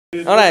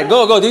All right,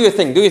 go, do your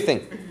thing, do your thing.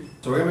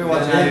 So we're going to be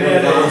watching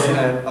videos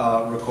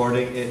and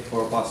recording it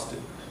for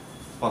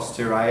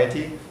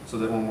posterity, so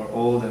that when we're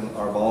old and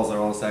our balls are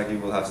all saggy,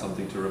 we'll have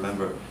something to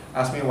remember.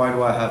 Ask me, why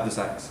do I have this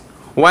axe?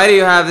 Why do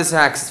you have this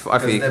axe,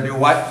 Because Afiq? there'll be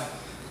what?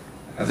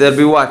 There'll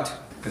be what?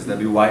 Because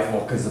there'll be white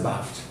walkers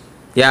about.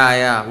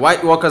 Yeah.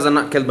 White walkers are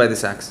not killed by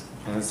this axe.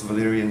 And it's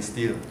Valyrian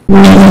steel.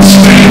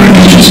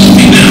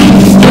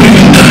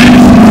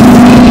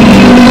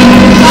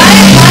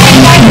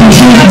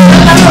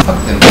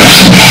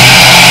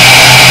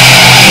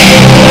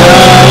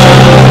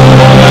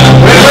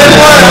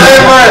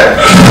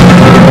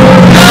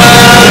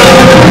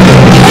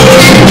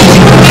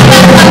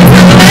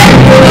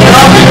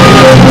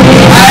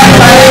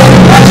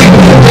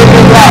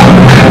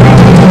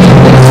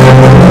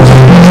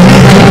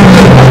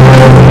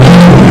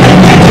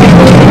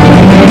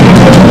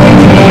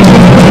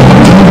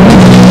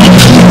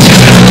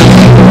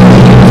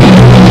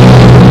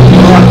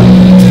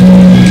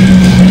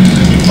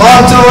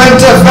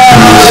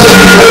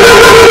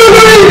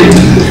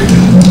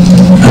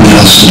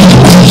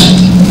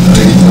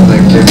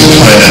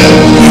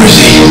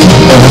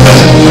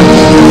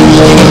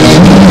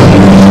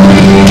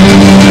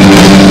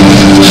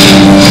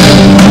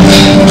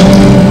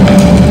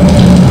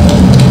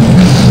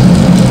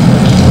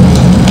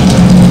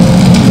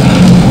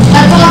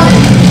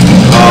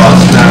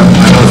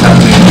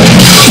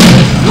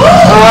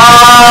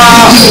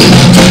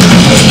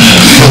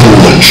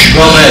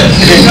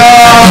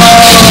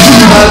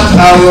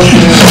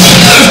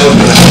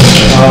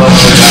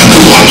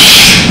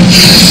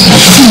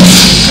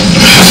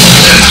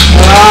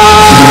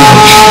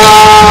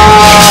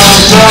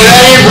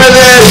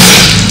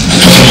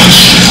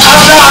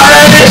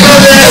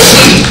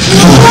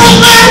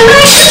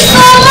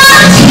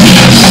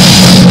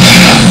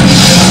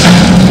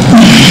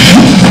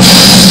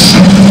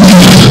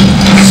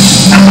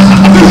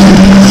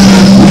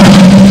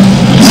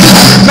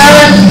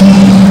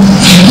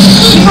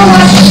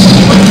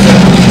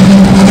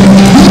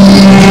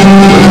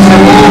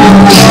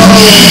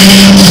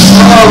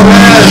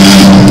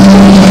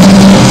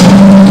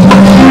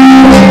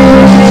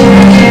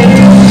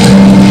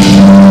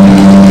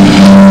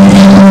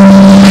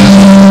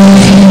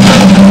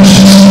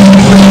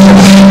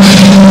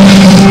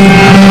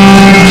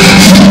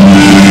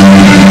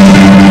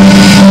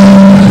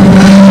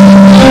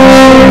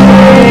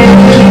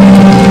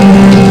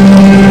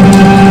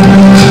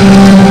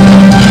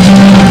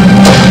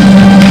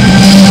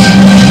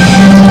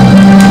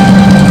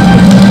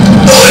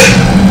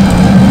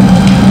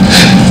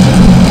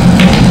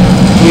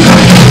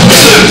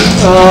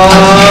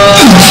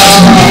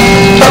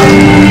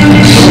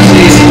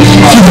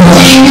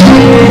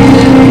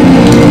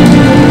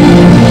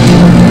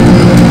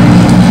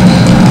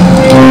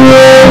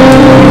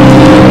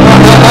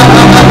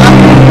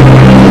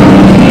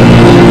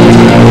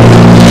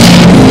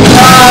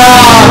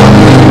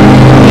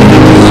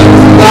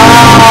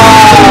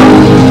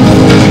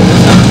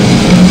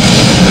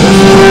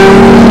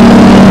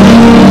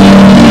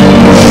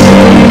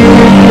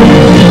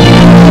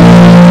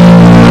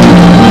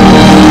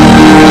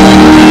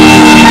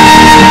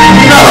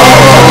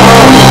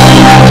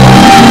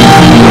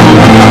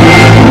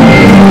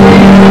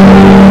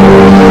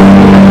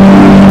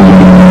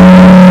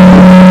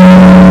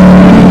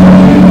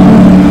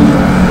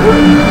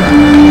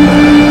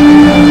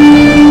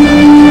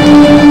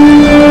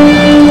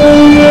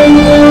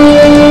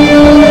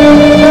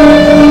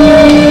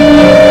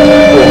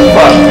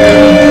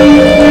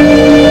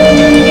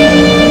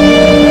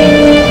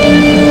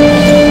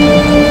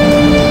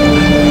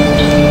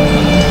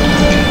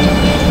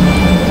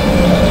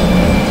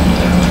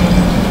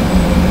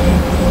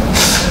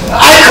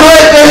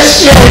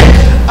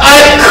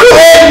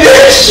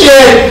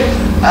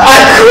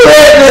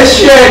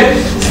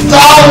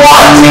 Stop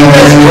watching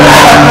this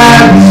crap,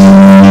 man!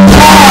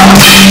 Stop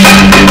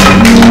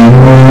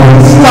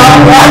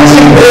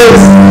watching this!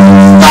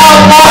 Stop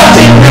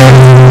watching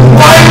this!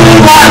 Why do we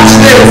watch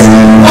this?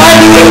 Why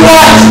do we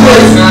watch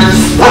this?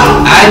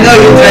 Stop! I know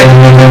you're trying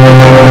to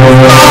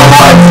stop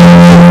watching!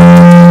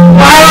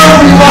 Why are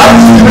we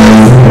watching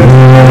this?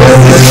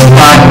 This is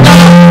fucked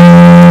up!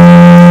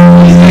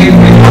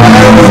 Why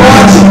are we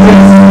watching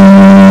this?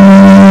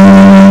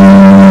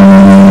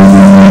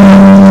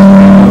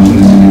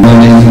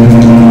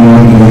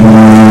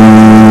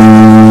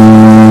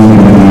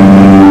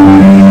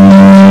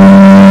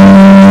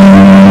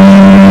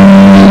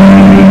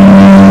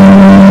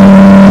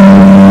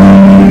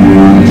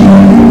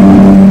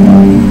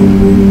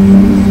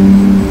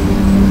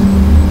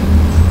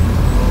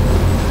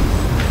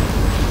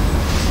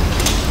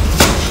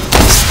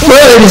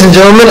 Well, ladies and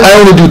gentlemen, I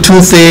only do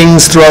two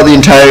things throughout the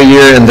entire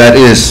year, and that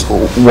is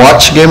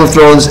watch Game of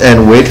Thrones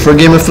and wait for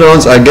Game of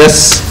Thrones. I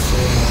guess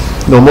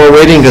no more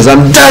waiting because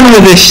I'm done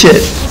with this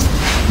shit.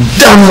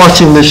 Done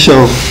watching this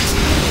show.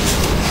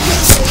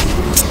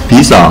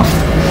 Peace off.